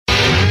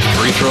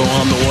throw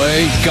on the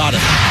way. Got it.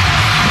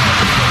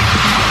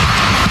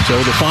 So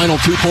the final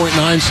 2.9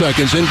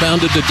 seconds.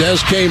 Inbounded to Des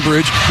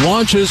Cambridge.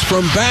 Launches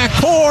from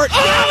backcourt.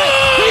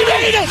 He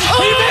made it!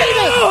 He made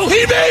it!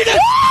 He made it!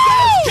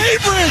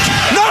 Cambridge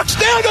knocks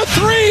down a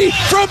three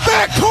from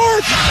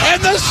backcourt,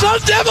 and the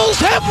Sun Devils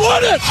have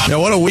won it. Yeah,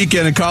 what a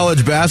weekend in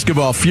college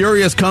basketball.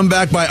 Furious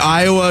comeback by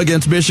Iowa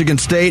against Michigan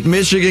State.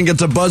 Michigan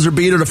gets a buzzer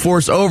beater to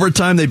force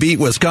overtime. They beat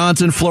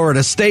Wisconsin.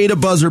 Florida State a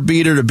buzzer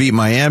beater to beat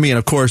Miami. And,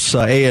 of course,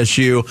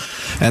 ASU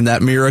and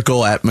that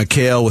miracle at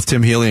McHale with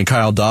Tim Healy and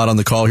Kyle Dodd on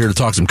the call here to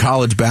talk some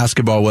college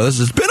basketball with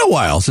us. It's been a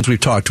while since we've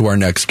talked to our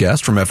next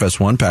guest from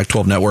FS1,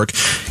 Pac-12 Network.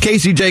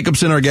 Casey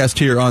Jacobson, our guest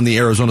here on the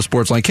Arizona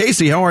Sports Line.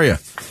 Casey, how are you?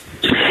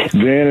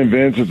 Dan and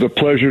Vince, it's a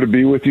pleasure to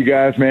be with you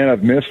guys, man.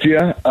 I've missed you.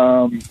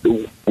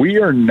 We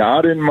are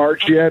not in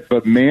March yet,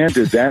 but, man,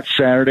 did that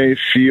Saturday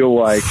feel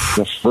like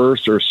the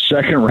first or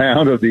second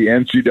round of the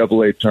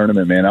NCAA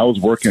tournament, man. I was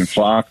working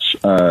Fox,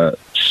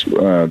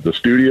 the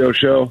studio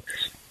show,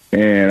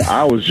 and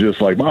I was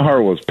just like, my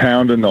heart was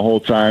pounding the whole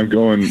time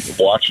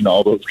watching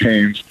all those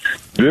games.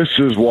 This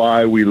is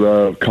why we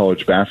love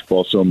college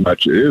basketball so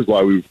much. It is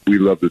why we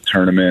love the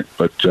tournament.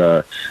 But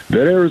that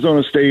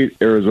Arizona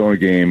State-Arizona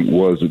game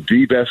was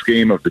the best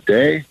game of the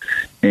day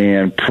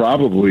and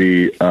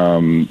probably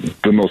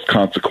the most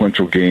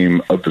consequential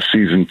game of the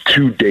season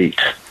to date.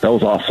 That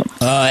was awesome.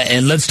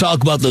 And let's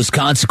talk about those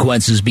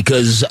consequences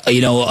because,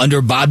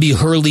 under Bobby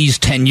Hurley's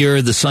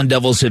tenure, the Sun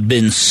Devils have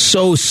been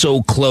so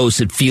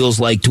close, it feels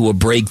like, to a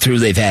breakthrough.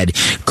 They've had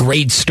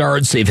great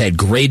starts. They've had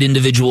great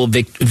individual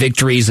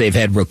victories. They've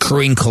had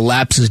recurring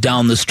collapses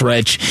down the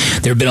stretch.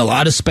 There have been a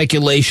lot of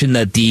speculation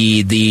that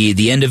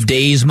the end of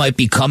days might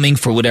be coming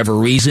for whatever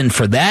reason.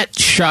 For that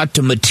shot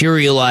to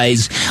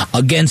materialize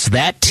against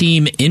that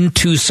team in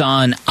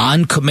Tucson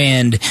on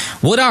command,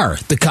 what are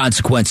the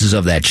consequences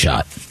of that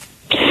shot?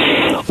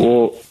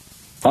 Well,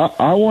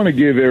 I want to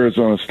give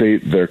Arizona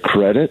State their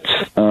credit,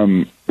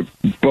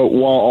 but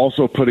while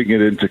also putting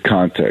it into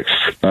context.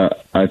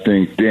 I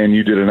think, Dan,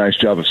 you did a nice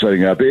job of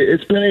setting it up.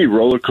 It's been a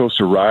roller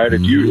coaster ride.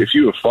 Mm-hmm. If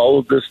you have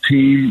followed this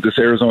team, this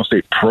Arizona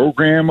State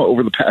program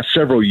over the past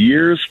several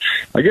years,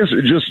 I guess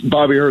just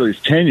Bobby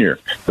Hurley's tenure,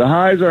 the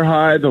highs are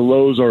high, the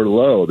lows are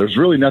low. There's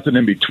really nothing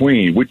in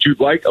between. Would you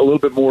like a little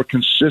bit more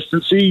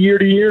consistency year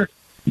to year?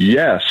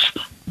 Yes.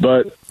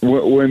 But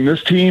when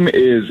this team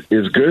is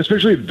good,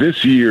 especially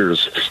this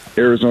year's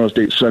Arizona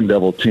State Sun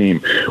Devil team,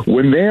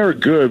 when they are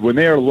good, when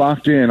they are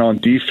locked in on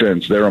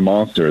defense, they're a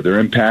monster. They're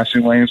in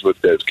passing lanes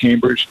with Des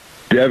Cambridge.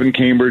 Devin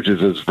Cambridge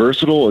is as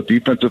versatile a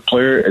defensive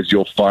player as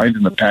you'll find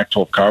in the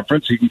Pac-12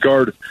 Conference. He can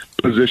guard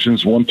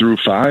positions 1 through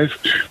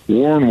 5.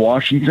 Warren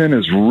Washington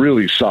is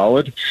really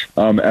solid as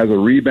a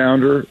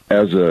rebounder,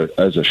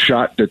 as a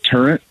shot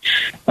deterrent.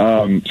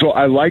 So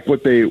I like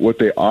what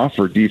they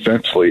offer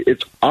defensively.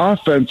 It's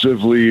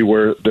offensively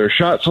where their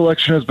shot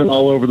selection has been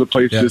all over the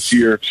place this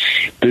year.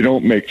 They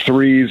don't make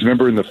threes.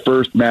 Remember in the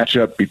first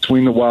matchup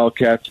between the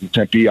Wildcats and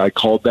Tempe, I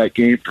called that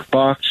game for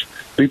Fox.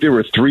 I think they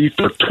were 3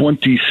 for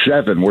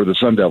 27 were the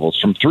Sun Devils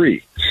from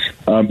 3.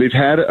 They've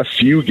had a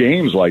few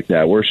games like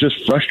that where it's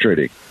just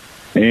frustrating.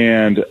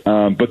 And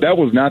but that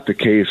was not the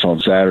case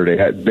on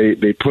Saturday.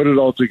 They put it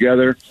all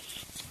together.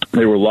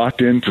 They were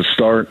locked in to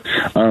start.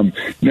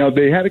 Now,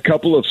 they had a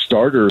couple of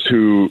starters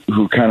who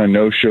kind of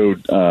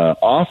no-showed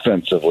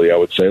offensively, I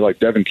would say. Like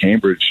Devin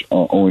Cambridge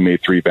only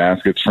made 3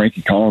 baskets.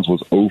 Frankie Collins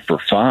was 0 for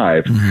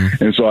 5.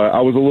 Mm-hmm. And so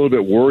I was a little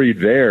bit worried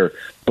there.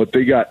 But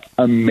they got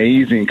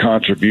amazing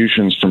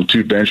contributions from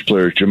 2 bench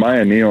players.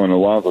 Jemiah Neal and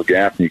Alonzo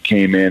Gaffney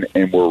came in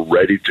and were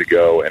ready to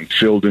go and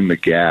filled in the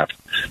gap.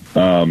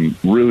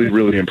 Really,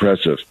 really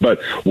impressive.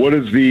 But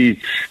what's the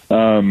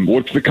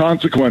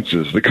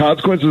consequences? The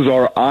consequences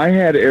are I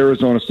had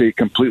Arizona State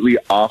completely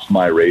off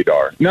my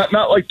radar. Not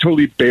like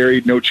totally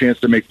buried, no chance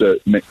to make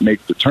the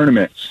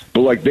tournament,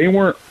 but like they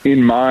weren't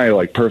in my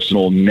like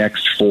personal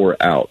next 4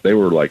 out. They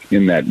were like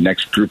in that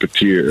next group of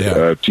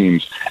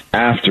teams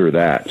after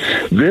that.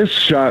 This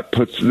shot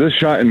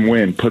and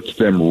win puts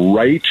them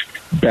right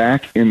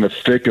back in the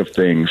thick of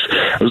things.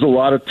 There's a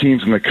lot of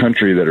teams in the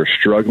country that are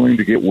struggling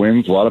to get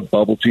wins, a lot of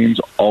bubble teams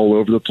all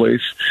over the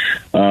place.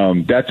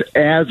 That's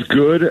as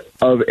good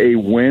of a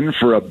win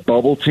for a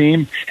bubble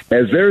team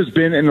as there's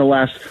been in the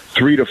last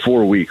 3 to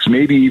 4 weeks,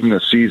 maybe even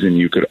a season,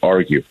 you could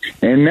argue.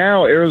 And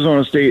now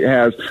Arizona State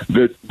has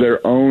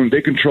their own,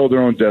 they control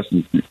their own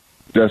destiny.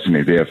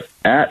 They have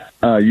at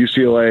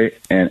UCLA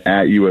and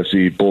at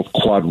USC, both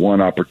quad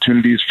 1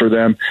 opportunities for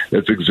them.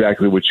 That's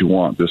exactly what you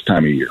want this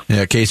time of year.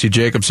 Yeah, Casey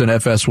Jacobson,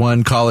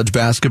 FS1 college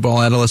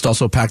basketball analyst,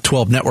 also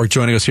Pac-12 Network,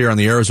 joining us here on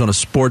the Arizona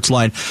Sports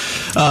Line.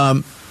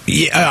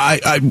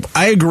 I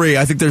agree.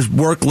 I think there's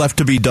work left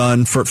to be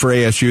done for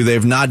ASU.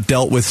 They've not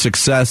dealt with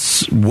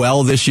success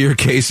well this year,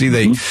 Casey.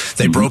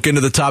 They broke into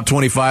the top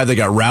 25. They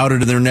got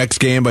routed in their next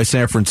game by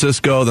San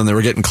Francisco. Then they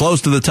were getting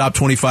close to the top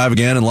 25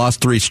 again and lost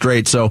 3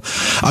 straight. So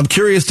I'm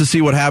curious to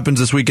see what happens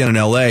this weekend in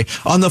L.A.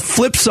 On the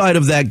flip side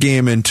of that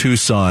game in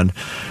Tucson,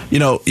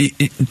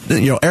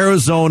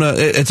 Arizona,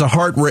 it's a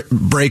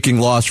heartbreaking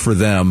loss for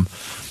them.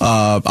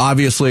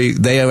 Obviously,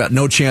 they have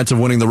no chance of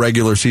winning the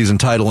regular season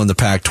title in the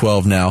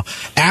Pac-12 now.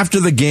 After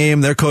the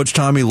game, their coach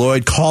Tommy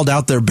Lloyd called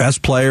out their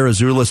best player,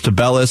 Azuolas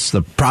Tubelis,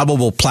 the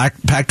probable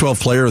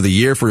Pac-12 Player of the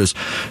Year for his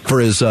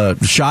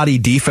shoddy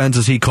defense,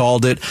 as he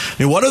called it.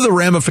 I mean, what are the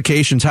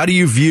ramifications? How do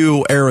you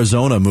view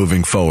Arizona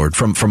moving forward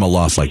from a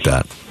loss like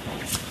that?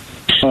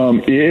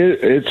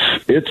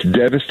 It's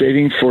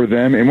devastating for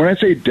them, and when I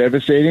say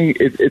devastating,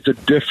 it's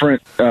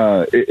different.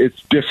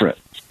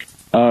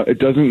 It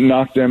doesn't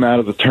knock them out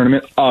of the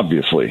tournament.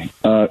 Obviously,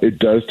 it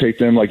does take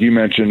them, like you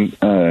mentioned,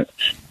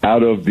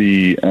 out of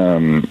the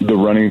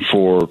running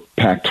for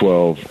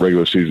Pac-12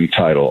 regular season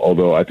title.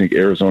 Although I think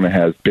Arizona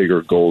has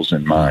bigger goals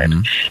in mind.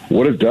 Mm-hmm.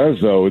 What it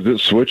does, though, is it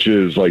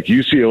switches like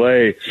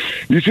UCLA.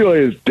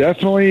 UCLA is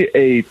definitely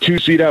a 2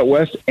 seed out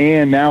west,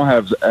 and now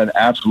has an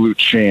absolute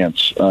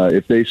chance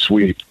if they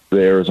sweep the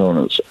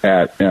Arizonas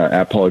at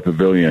Pauley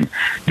Pavilion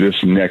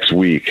this next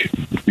week.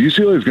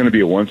 UCLA is going to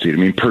be a 1 seed. I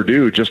mean,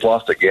 Purdue just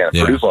lost again.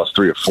 Yeah. Purdue's lost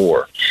 3 of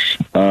 4.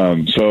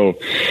 So,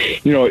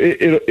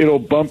 it'll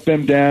bump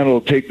them down. It'll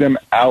take them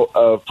out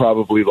of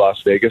probably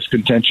Las Vegas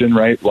contention,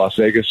 right? Las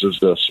Vegas is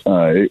this.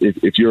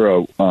 If you're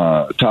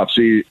a top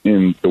seed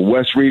in the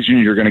West region,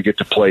 you're going to get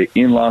to play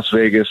in Las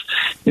Vegas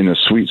in the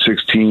Sweet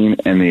 16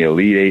 and the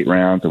Elite 8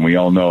 rounds, and we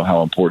all know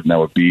how important that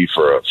would be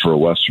for a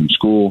Western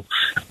school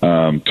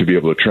to be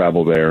able to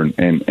travel there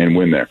and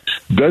win there.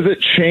 Does it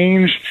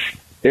change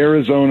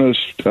Arizona's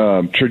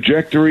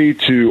trajectory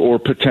or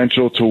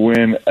potential to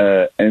win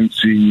an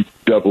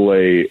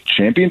NCAA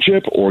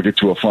championship or get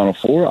to a Final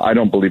Four? I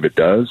don't believe it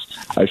does.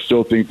 I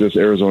still think this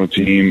Arizona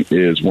team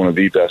is one of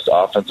the best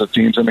offensive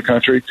teams in the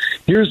country.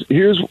 Here's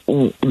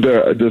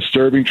the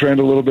disturbing trend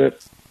a little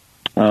bit.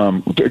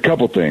 A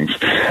couple things.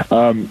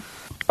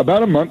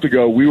 About a month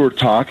ago, we were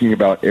talking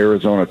about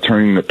Arizona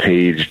turning the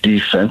page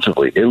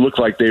defensively. It looked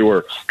like they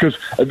were, because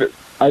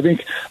I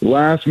think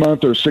last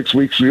month or 6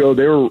 weeks ago,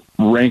 they were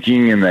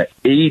ranking in the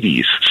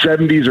 80s,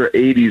 70s or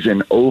 80s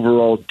in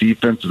overall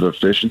defensive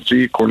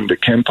efficiency, according to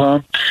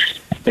KenPom.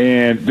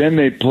 And then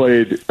they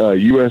played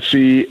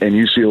USC and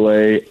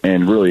UCLA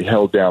and really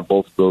held down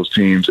both of those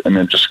teams. And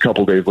then just a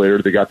couple days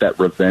later, they got that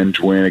revenge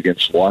win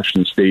against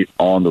Washington State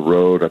on the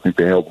road. I think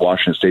they held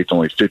Washington State to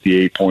only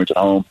 58 points at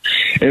home.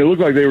 And it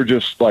looked like they were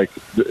just like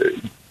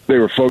they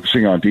were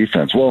focusing on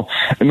defense. Well,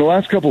 in the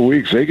last couple of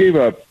weeks, they gave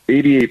up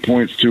 88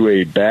 points to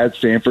a bad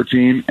Stanford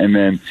team and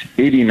then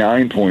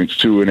 89 points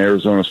to an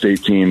Arizona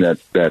State team that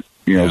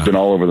has been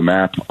all over the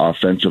map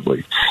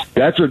offensively.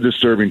 That's a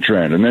disturbing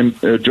trend. And then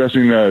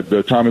addressing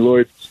the Tommy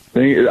Lloyd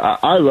thing,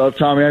 I love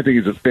Tommy. I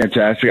think he's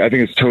fantastic. I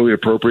think it's totally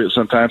appropriate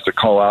sometimes to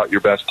call out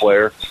your best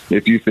player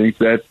if you think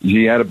that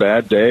he had a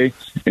bad day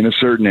in a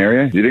certain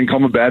area. You didn't call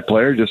him a bad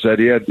player, just said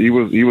he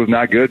was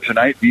not good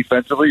tonight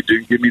defensively,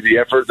 didn't give me the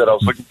effort that I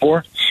was looking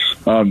for.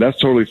 That's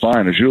totally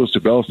fine. Azuolas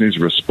Tubelis needs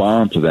to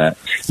respond to that.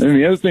 And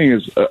the other thing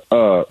is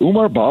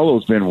Oumar Ballo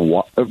has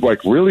been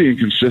really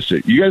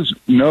inconsistent. You guys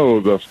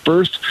know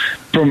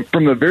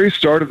from the very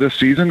start of this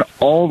season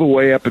all the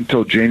way up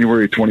until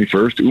January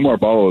 21st, Oumar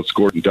Ballo has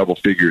scored in double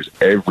figures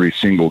every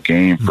single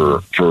game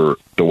for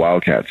the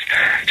Wildcats.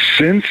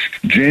 Since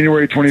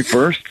January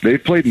 21st,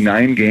 they've played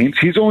 9 games.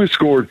 He's only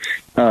scored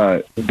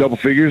double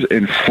figures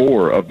in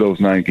 4 of those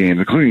 9 games,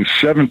 including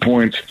 7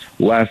 points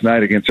last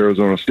night against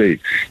Arizona State.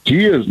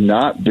 He has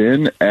not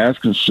been as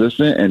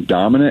consistent and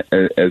dominant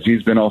as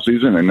he's been all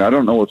season, and I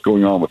don't know what's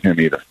going on with him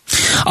either.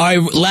 All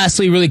right,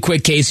 lastly, really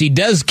quick, Casey,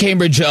 does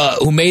Cambridge,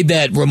 who made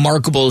that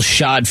remarkable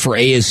shot for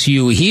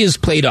ASU, he has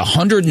played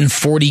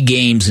 140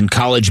 games in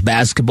college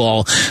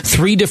basketball,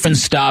 3 different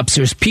stops.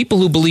 There's people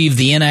who believe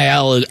the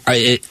NIL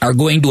are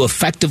going to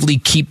effectively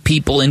keep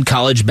people in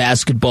college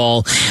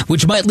basketball,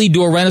 which might lead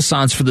to a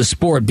renaissance for the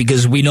sport,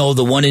 because we know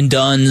the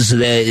one-and-dones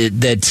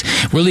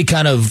that really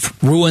kind of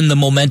ruined the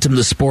momentum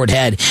the sport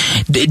had.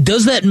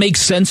 Does that make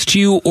sense to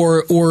you,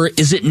 or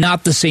is it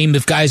not the same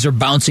if guys are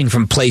bouncing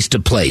from place to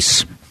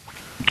place?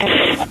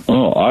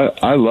 Oh,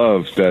 I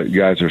love that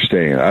guys are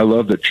staying. I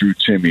love that Drew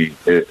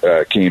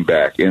Timme came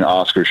back and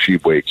Oscar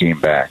Tshiebwe came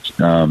back.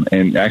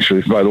 And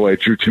actually, by the way,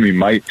 Drew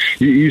Timme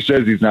he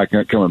says he's not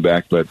coming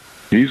back, but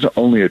he's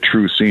only a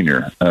true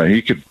senior.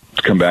 He could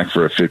come back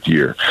for a 5th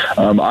year.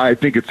 I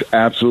think it's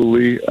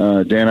absolutely,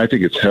 Dan, I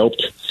think it's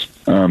helped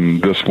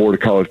the sport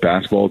of college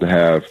basketball to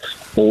have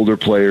older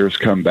players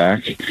come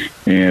back.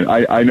 And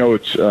I know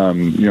it's,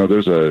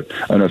 there's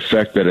an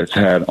effect that it's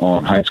had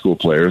on high school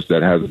players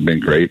that hasn't been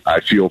great.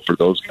 I feel for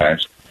those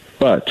guys.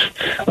 But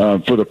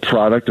for the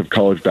product of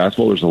college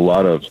basketball, there's a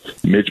lot of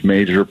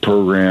mid-major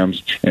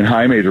programs and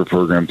high-major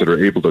programs that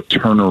are able to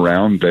turn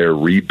around their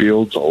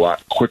rebuilds a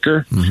lot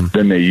quicker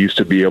than they used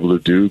to be able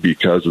to do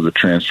because of the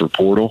transfer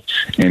portal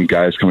and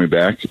guys coming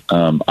back.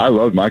 I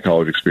loved my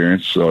college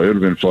experience, so it would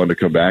have been fun to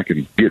come back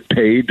and get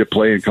paid to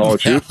play in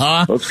college hoops.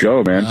 Let's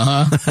go, man.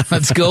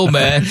 Let's go,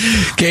 man.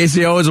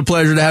 Casey, always a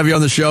pleasure to have you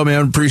on the show,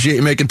 man. Appreciate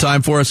you making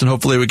time for us, and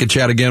hopefully we can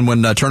chat again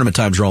when tournament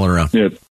time's rolling around. Yeah.